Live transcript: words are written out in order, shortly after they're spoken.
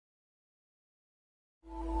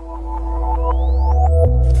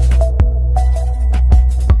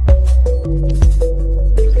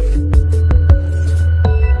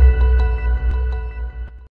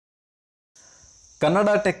Kannada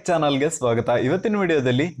tech ಚಾನಲ್ಗೆ ಸ್ವಾಗತ. ಇವತ್ತಿನ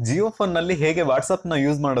ವಿಡಿಯೋದಲ್ಲಿ ಜಿಯೋ ಫೋನ್ ನಲ್ಲಿ ಹೇಗೆ ವಾಟ್ಸ್ಆಪ್ ನ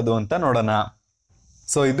ಯೂಸ್ ಮಾಡೋದು ಅಂತ ನೋಡೋಣ.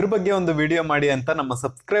 ಸೊ ಇದ್ರ ಬಗ್ಗೆ ಒಂದು ವಿಡಿಯೋ ಮಾಡಿ ಅಂತ ನಮ್ಮ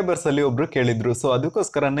ಸಬ್ಸ್ಕ್ರೈಬರ್ಸ್ ಅಲ್ಲಿ ಒಬ್ರು ಕೇಳಿದ್ರು. ಸೊ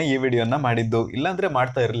ಅದಕ್ಕೋಸ್ಕರನೇ ಈ ವಿಡಿಯೋನ ಮಾಡಿದ್ದು, ಇಲ್ಲಾಂದ್ರೆ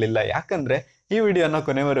ಮಾಡ್ತಾ ಇರಲಿಲ್ಲ. ಯಾಕಂದ್ರೆ ಈ ವಿಡಿಯೋನ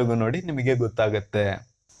ಕೊನೆವರೆಗೂ ನೋಡಿ, ನಿಮಗೆ ಗೊತ್ತಾಗುತ್ತೆ.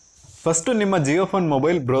 ಫಸ್ಟ್ ನಿಮ್ಮ ಜಿಯೋ ಫೋನ್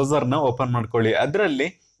ಮೊಬೈಲ್ ಬ್ರೌಸರ್ ನ ಓಪನ್ ಮಾಡ್ಕೊಳ್ಳಿ. ಅದರಲ್ಲಿ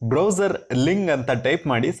ಬ್ರೌಸರ್ ಲಿಂಕ್ ಅಂತ ಟೈಪ್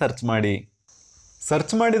ಮಾಡಿ ಸರ್ಚ್ ಮಾಡಿ.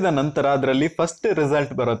 ಸರ್ಚ್ ಮಾಡಿದ ನಂತರ ಅದರಲ್ಲಿ ಫಸ್ಟ್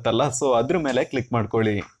ರಿಸಲ್ಟ್ ಬರುತ್ತಲ್ಲ, ಸೊ ಅದ್ರ ಮೇಲೆ ಕ್ಲಿಕ್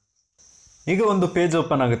ಮಾಡ್ಕೊಳ್ಳಿ. ಈಗ ಒಂದು ಪೇಜ್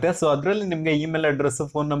ಓಪನ್ ಆಗುತ್ತೆ. ಸೊ ಅದರಲ್ಲಿ ನಿಮಗೆ ಇಮೇಲ್ ಅಡ್ರೆಸ್,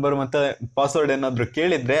 ಫೋನ್ ನಂಬರ್ ಮತ್ತೆ ಪಾಸ್ವರ್ಡ್ ಏನಾದರೂ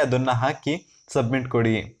ಕೇಳಿದ್ರೆ ಅದನ್ನ ಹಾಕಿ ಸಬ್ಮಿಟ್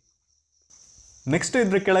ಕೊಡಿ. ನೆಕ್ಸ್ಟ್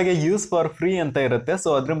ಇದ್ರ ಕೆಳಗೆ ಯೂಸ್ ಫಾರ್ ಫ್ರೀ ಅಂತ ಇರುತ್ತೆ. ಸೊ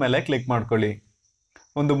ಅದ್ರ ಮೇಲೆ ಕ್ಲಿಕ್ ಮಾಡ್ಕೊಳ್ಳಿ.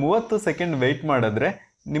 ಒಂದು 30 ಸೆಕೆಂಡ್ ವೆಯ್ಟ್ ಮಾಡಿದ್ರೆ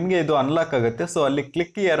ನಿಮಗೆ ಇದು ಅನ್ಲಾಕ್ ಆಗುತ್ತೆ. ಸೊ ಅಲ್ಲಿ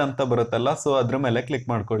ಕ್ಲಿಕ್ ಹಿಯರ್ ಅಂತ ಬರುತ್ತಲ್ಲ, ಸೊ ಅದ್ರ ಮೇಲೆ ಕ್ಲಿಕ್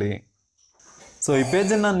ಮಾಡ್ಕೊಳ್ಳಿ. ಸೊ ಈ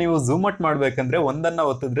ಪೇಜನ್ನು ನೀವು ಝೂಮ್ ಔಟ್ ಮಾಡ್ಬೇಕಂದ್ರೆ 1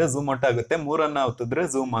 ಒತ್ತಿದ್ರೆ ಝೂಮ್ ಔಟ್ ಆಗುತ್ತೆ, 3 ಒತ್ತಿದ್ರೆ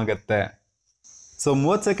ಝೂಮ್ ಆಗುತ್ತೆ. ಸೊ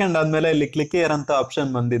 30 ಸೆಕೆಂಡ್ ಆದ್ಮೇಲೆ ಇಲ್ಲಿ ಕ್ಲಿಕ್ ಹಿಯರ್ ಅಂತ ಆಪ್ಷನ್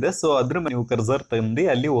ಬಂದಿದೆ. ಸೊ ಅದ್ರ ಮೇಲೆ ನೀವು ಕರ್ಸರ್ ತಂದು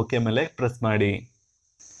ಅಲ್ಲಿ ಓಕೆ ಮೇಲೆ ಪ್ರೆಸ್ ಮಾಡಿ.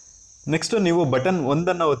 ನೆಕ್ಸ್ಟ್ ನೀವು ಬಟನ್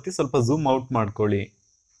 1 ಒತ್ತಿ ಸ್ವಲ್ಪ ಝೂಮ್ ಔಟ್ ಮಾಡ್ಕೊಳ್ಳಿ.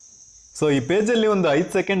 ಸೊ ಈ ಪೇಜಲ್ಲಿ ಒಂದು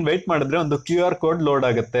 5 ಸೆಕೆಂಡ್ ವೆಯ್ಟ್ ಮಾಡಿದ್ರೆ ಒಂದು QR ಕೋಡ್ ಲೋಡ್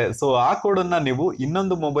ಆಗುತ್ತೆ. ಸೊ ಆ ಕೋಡನ್ನ ನೀವು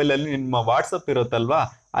ಇನ್ನೊಂದು ಮೊಬೈಲಲ್ಲಿ ನಿಮ್ಮ ವಾಟ್ಸಪ್ ಇರುತ್ತಲ್ವಾ,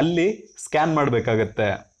 ಅಲ್ಲಿ ಸ್ಕ್ಯಾನ್ ಮಾಡಬೇಕಾಗತ್ತೆ.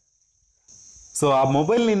 ಸೊ ಆ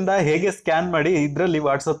ಮೊಬೈಲ್ನಿಂದ ಹೇಗೆ ಸ್ಕ್ಯಾನ್ ಮಾಡಿ ಇದರಲ್ಲಿ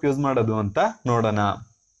ವಾಟ್ಸಪ್ ಯೂಸ್ ಮಾಡೋದು ಅಂತ ನೋಡೋಣ.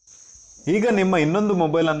 ಈಗ ನಿಮ್ಮ ಇನ್ನೊಂದು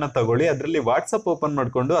ಮೊಬೈಲ್ ಅನ್ನ ತಗೊಳ್ಳಿ, ಅದರಲ್ಲಿ ವಾಟ್ಸಪ್ ಓಪನ್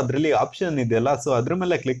ಮಾಡ್ಕೊಂಡು ಅದರಲ್ಲಿ ಆಪ್ಷನ್ ಇದೆಯಲ್ಲ, ಸೊ ಅದ್ರ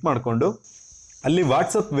ಮೇಲೆ ಕ್ಲಿಕ್ ಮಾಡ್ಕೊಂಡು ಅಲ್ಲಿ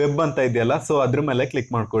ವಾಟ್ಸಪ್ ವೆಬ್ ಅಂತ ಇದೆಯಲ್ಲ, ಸೊ ಅದ್ರ ಮೇಲೆ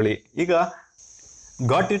ಕ್ಲಿಕ್ ಮಾಡ್ಕೊಳ್ಳಿ. ಈಗ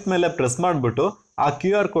ಗಾಟ್ ಇಟ್ ಮೇಲೆ ಪ್ರೆಸ್ ಮಾಡಿಬಿಟ್ಟು ಆ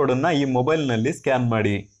QR ಕೋಡನ್ನು ಈ ಮೊಬೈಲ್ನಲ್ಲಿ ಸ್ಕ್ಯಾನ್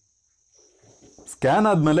ಮಾಡಿ. ಸ್ಕ್ಯಾನ್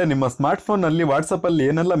ಆದಮೇಲೆ ನಿಮ್ಮ ಸ್ಮಾರ್ಟ್ ಫೋನಲ್ಲಿ ವಾಟ್ಸಪ್ಪಲ್ಲಿ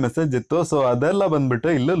ಏನೆಲ್ಲ ಮೆಸೇಜ್ ಇತ್ತು, ಸೊ ಅದೆಲ್ಲ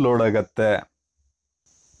ಬಂದ್ಬಿಟ್ಟು ಇಲ್ಲೂ ಲೋಡ್ ಆಗುತ್ತೆ.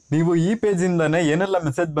 ನೀವು ಈ ಪೇಜಿಂದಾನೇ ಏನೆಲ್ಲ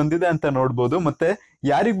ಮೆಸೇಜ್ ಬಂದಿದೆ ಅಂತ ನೋಡ್ಬೋದು, ಮತ್ತೆ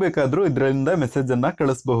ಯಾರಿಗೆ ಬೇಕಾದರೂ ಇದರಿಂದ ಮೆಸೇಜನ್ನು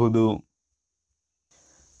ಕಳಿಸಬಹುದು.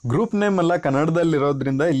 ಗ್ರೂಪ್ ನೇಮ್ ಎಲ್ಲ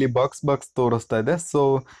ಕನ್ನಡದಲ್ಲಿರೋದ್ರಿಂದ ಇಲ್ಲಿ ಬಾಕ್ಸ್ ತೋರಿಸ್ತಾ ಇದೆ. ಸೊ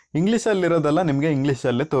ಇಂಗ್ಲೀಷಲ್ಲಿರೋದೆಲ್ಲ ನಿಮಗೆ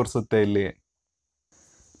ಇಂಗ್ಲೀಷಲ್ಲೇ ತೋರಿಸುತ್ತೆ. ಇಲ್ಲಿ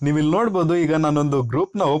ನೀವಿಲ್ಲಿ ನೋಡ್ಬೋದು. ಈಗ ನಾನೊಂದು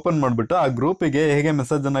ಗ್ರೂಪ್ನ ಓಪನ್ ಮಾಡಿಬಿಟ್ಟು ಆ ಗ್ರೂಪಿಗೆ ಹೇಗೆ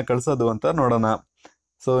ಮೆಸೇಜನ್ನು ಕಳಿಸೋದು ಅಂತ ನೋಡೋಣ.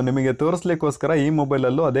 ಸೊ ನಿಮಗೆ ತೋರಿಸ್ಲಿಕ್ಕೋಸ್ಕರ ಈ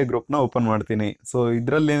ಮೊಬೈಲಲ್ಲೂ ಅದೇ ಗ್ರೂಪ್ನ ಓಪನ್ ಮಾಡ್ತೀನಿ. ಸೊ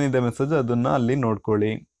ಇದರಲ್ಲಿ ಏನಿದೆ ಮೆಸೇಜ್ ಅದನ್ನು ಅಲ್ಲಿ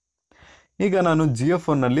ನೋಡ್ಕೊಳ್ಳಿ. ಈಗ ನಾನು ಜಿಯೋ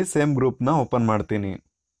ಫೋನ್ನಲ್ಲಿ ಸೇಮ್ ಗ್ರೂಪ್ನ ಓಪನ್ ಮಾಡ್ತೀನಿ.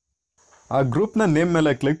 ಆ ಗ್ರೂಪ್ನ ನೇಮ್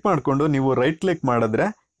ಮೇಲೆ ಕ್ಲಿಕ್ ಮಾಡಿಕೊಂಡು ನೀವು ರೈಟ್ ಕ್ಲಿಕ್ ಮಾಡಿದ್ರೆ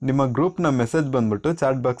ನಿಮ್ಮ ಗ್ರೂಪ್ನ ಮೆಸೇಜ್ ಬಂದ್ಬಿಟ್ಟು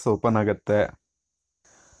ಚಾಟ್ ಬಾಕ್ಸ್ ಓಪನ್ ಆಗುತ್ತೆ.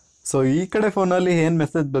 ಸೊ ಈ ಕಡೆ ಫೋನಲ್ಲಿ ಏನು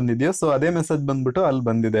ಮೆಸೇಜ್ ಬಂದಿದೆಯೋ ಸೊ ಅದೇ ಮೆಸೇಜ್ ಬಂದ್ಬಿಟ್ಟು ಅಲ್ಲಿ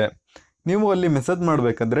ಬಂದಿದೆ. ನೀವು ಅಲ್ಲಿ ಮೆಸೇಜ್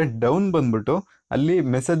ಮಾಡಬೇಕಾದ್ರೆ ಡೌನ್ ಬಂದ್ಬಿಟ್ಟು ಅಲ್ಲಿ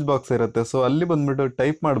ಮೆಸೇಜ್ ಬಾಕ್ಸ್ ಇರುತ್ತೆ. ಸೊ ಅಲ್ಲಿ ಬಂದ್ಬಿಟ್ಟು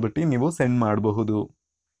ಟೈಪ್ ಮಾಡಿಬಿಟ್ಟು ನೀವು ಸೆಂಡ್ ಮಾಡಬಹುದು.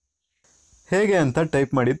 ಹೇಗೆ ಅಂತ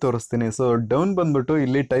ಟೈಪ್ ಮಾಡಿ ತೋರಿಸ್ತೀನಿ. ಸೊ ಡೌನ್ ಬಂದ್ಬಿಟ್ಟು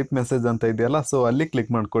ಇಲ್ಲಿ ಟೈಪ್ ಮೆಸೇಜ್ ಅಂತ ಇದೆಯಲ್ಲ, ಸೊ ಅಲ್ಲಿ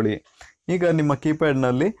ಕ್ಲಿಕ್ ಮಾಡ್ಕೊಳ್ಳಿ. ಈಗ ನಿಮ್ಮ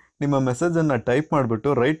ಕೀಪ್ಯಾಡ್ನಲ್ಲಿ ನಿಮ್ಮ ಮೆಸೇಜನ್ನು ಟೈಪ್ ಮಾಡಿಬಿಟ್ಟು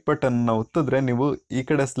ರೈಟ್ ಬಟನ್ನ ಒತ್ತಿದ್ರೆ ನೀವು ಈ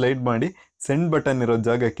ಕಡೆ ಸ್ಲೈಡ್ ಮಾಡಿ ಸೆಂಡ್ ಬಟನ್ ಇರೋ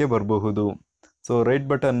ಜಾಗಕ್ಕೆ ಬರಬಹುದು. ಸೊ ರೈಟ್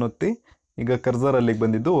ಬಟನ್ ಒತ್ತಿ, ಈಗ ಕರ್ಸರ್ ಅಲ್ಲಿಗೆ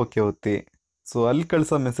ಬಂದಿದ್ದು ಓಕೆ ಒತ್ತಿ. ಸೊ ಅಲ್ಲಿ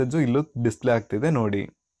ಕಳಿಸೋ ಮೆಸೇಜು ಇಲ್ಲೂ ಡಿಸ್ಪ್ಲೇ ಆಗ್ತಿದೆ ನೋಡಿ.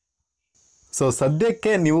 ಸೊ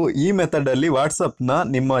ಸದ್ಯಕ್ಕೆ ನೀವು ಈ ಮೆಥಡಲ್ಲಿ ವಾಟ್ಸಪ್ನ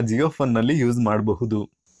ನಿಮ್ಮ ಜಿಯೋ ಫೋನ್ನಲ್ಲಿ ಯೂಸ್ ಮಾಡಬಹುದು.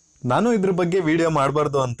 ನಾನು ಇದ್ರ ಬಗ್ಗೆ ವಿಡಿಯೋ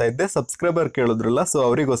ಮಾಡಬಾರ್ದು ಅಂತ ಇದ್ದೆ, ಸಬ್ಸ್ಕ್ರೈಬರ್ ಕೇಳಿದ್ರಲ್ಲ, ಸೊ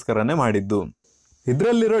ಅವರಿಗೋಸ್ಕರನೇ ಮಾಡಿದ್ದು.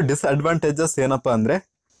 ಇದರಲ್ಲಿರೋ ಡಿಸ್ಅಡ್ವಾಂಟೇಜಸ್ ಏನಪ್ಪ ಅಂದರೆ,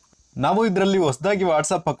 ನಾವು ಇದರಲ್ಲಿ ಹೊಸದಾಗಿ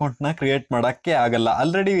ವಾಟ್ಸಪ್ ಅಕೌಂಟ್ನ ಕ್ರಿಯೇಟ್ ಮಾಡೋಕ್ಕೆ ಆಗಲ್ಲ.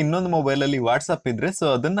 ಆಲ್ರೆಡಿ ಇನ್ನೊಂದು ಮೊಬೈಲಲ್ಲಿ ವಾಟ್ಸಪ್ ಇದ್ರೆ ಸೊ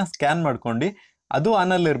ಅದನ್ನು ಸ್ಕ್ಯಾನ್ ಮಾಡ್ಕೊಂಡು ಅದು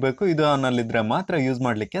ಆನಲ್ಲಿ ಇರಬೇಕು, ಇದು ಆನಲ್ಲಿದ್ದರೆ ಮಾತ್ರ ಯೂಸ್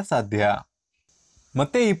ಮಾಡಲಿಕ್ಕೆ ಸಾಧ್ಯ.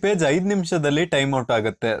 ಮತ್ತೆ ಈ ಪೇಜ್ 5 ನಿಮಿಷದಲ್ಲಿ ಟೈಮ್ ಔಟ್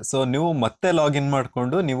ಆಗುತ್ತೆ. ಸೊ ನೀವು ಮತ್ತೆ ಲಾಗಿನ್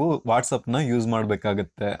ಮಾಡಿಕೊಂಡು ನೀವು ವಾಟ್ಸಪ್ನ ಯೂಸ್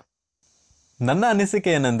ಮಾಡಬೇಕಾಗತ್ತೆ. ನನ್ನ ಅನಿಸಿಕೆ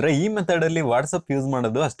ಏನಂದ್ರೆ ಈ ಮೆಥಡಲ್ಲಿ ವಾಟ್ಸಪ್ ಯೂಸ್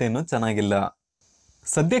ಮಾಡೋದು ಅಷ್ಟೇನು ಚೆನ್ನಾಗಿಲ್ಲ.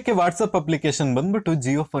 ಸದ್ಯಕ್ಕೆ ವಾಟ್ಸಪ್ ಅಪ್ಲಿಕೇಶನ್ ಬಂದ್ಬಿಟ್ಟು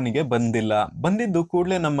ಜಿಯೋ ಫೋನಿಗೆ ಬಂದಿಲ್ಲ. ಬಂದಿದ್ದು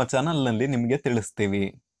ಕೂಡಲೇ ನಮ್ಮ ಚಾನಲ್ನಲ್ಲಿ ನಿಮಗೆ ತಿಳಿಸ್ತೀವಿ.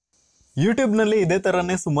 ಯೂಟ್ಯೂಬ್ನಲ್ಲಿ ಇದೇ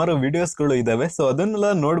ಥರನೇ ಸುಮಾರು ವಿಡಿಯೋಸ್ಗಳು ಇದ್ದಾವೆ. ಸೊ ಅದನ್ನೆಲ್ಲ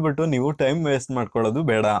ನೋಡ್ಬಿಟ್ಟು ನೀವು ಟೈಮ್ ವೇಸ್ಟ್ ಮಾಡ್ಕೊಳ್ಳೋದು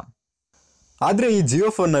ಬೇಡ. ಆದರೆ ಈ ಜಿಯೋ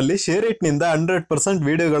ಫೋನ್ನಲ್ಲಿ ಶೇರ್ ಇಟ್ನಿಂದ 100%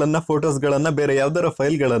 ವಿಡಿಯೋಗಳನ್ನು, ಫೋಟೋಸ್ಗಳನ್ನು, ಬೇರೆ ಯಾವ್ದಾರ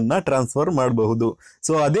ಫೈಲ್ಗಳನ್ನು ಟ್ರಾನ್ಸ್ಫರ್ ಮಾಡಬಹುದು.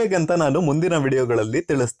 ಸೊ ಅದೇಗಂತ ನಾನು ಮುಂದಿನ ವಿಡಿಯೋಗಳಲ್ಲಿ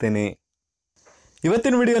ತಿಳಿಸ್ತೀನಿ.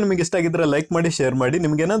 ಇವತ್ತಿನ ವಿಡಿಯೋ ನಿಮಗೆ ಇಷ್ಟ ಆಗಿದ್ರೆ ಲೈಕ್ ಮಾಡಿ, ಶೇರ್ ಮಾಡಿ.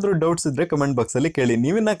 ನಿಮ್ಗೆ ಏನಾದರೂ ಡೌಟ್ಸ್ ಇದ್ರೆ ಕಮೆಂಟ್ ಬಾಕ್ಸಲ್ಲಿ ಕೇಳಿ.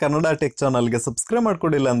 ನೀವಿನ್ನ ಕನ್ನಡ ಟೆಕ್ ಚಾನಲ್ಗೆ ಸಬ್ಸ್ಕ್ರೈಬ್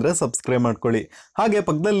ಮಾಡ್ಕೊಂಡಿಲ್ಲ ಅಂದರೆ ಸಬ್ಸ್ಕ್ರೈಬ್ ಮಾಡ್ಕೊಳ್ಳಿ. ಹಾಗೆ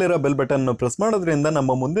ಪಕ್ಕದಲ್ಲಿರೋ ಬೆಲ್ ಬಟನ್ ಪ್ರೆಸ್ ಮಾಡೋದ್ರಿಂದ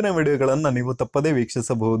ನಮ್ಮ ಮುಂದಿನ ವಿಡಿಯೋಗಳನ್ನು ನೀವು ತಪ್ಪದೇ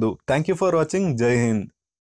ವೀಕ್ಷಿಸಬಹುದು. Thank you for watching. Jai Hind.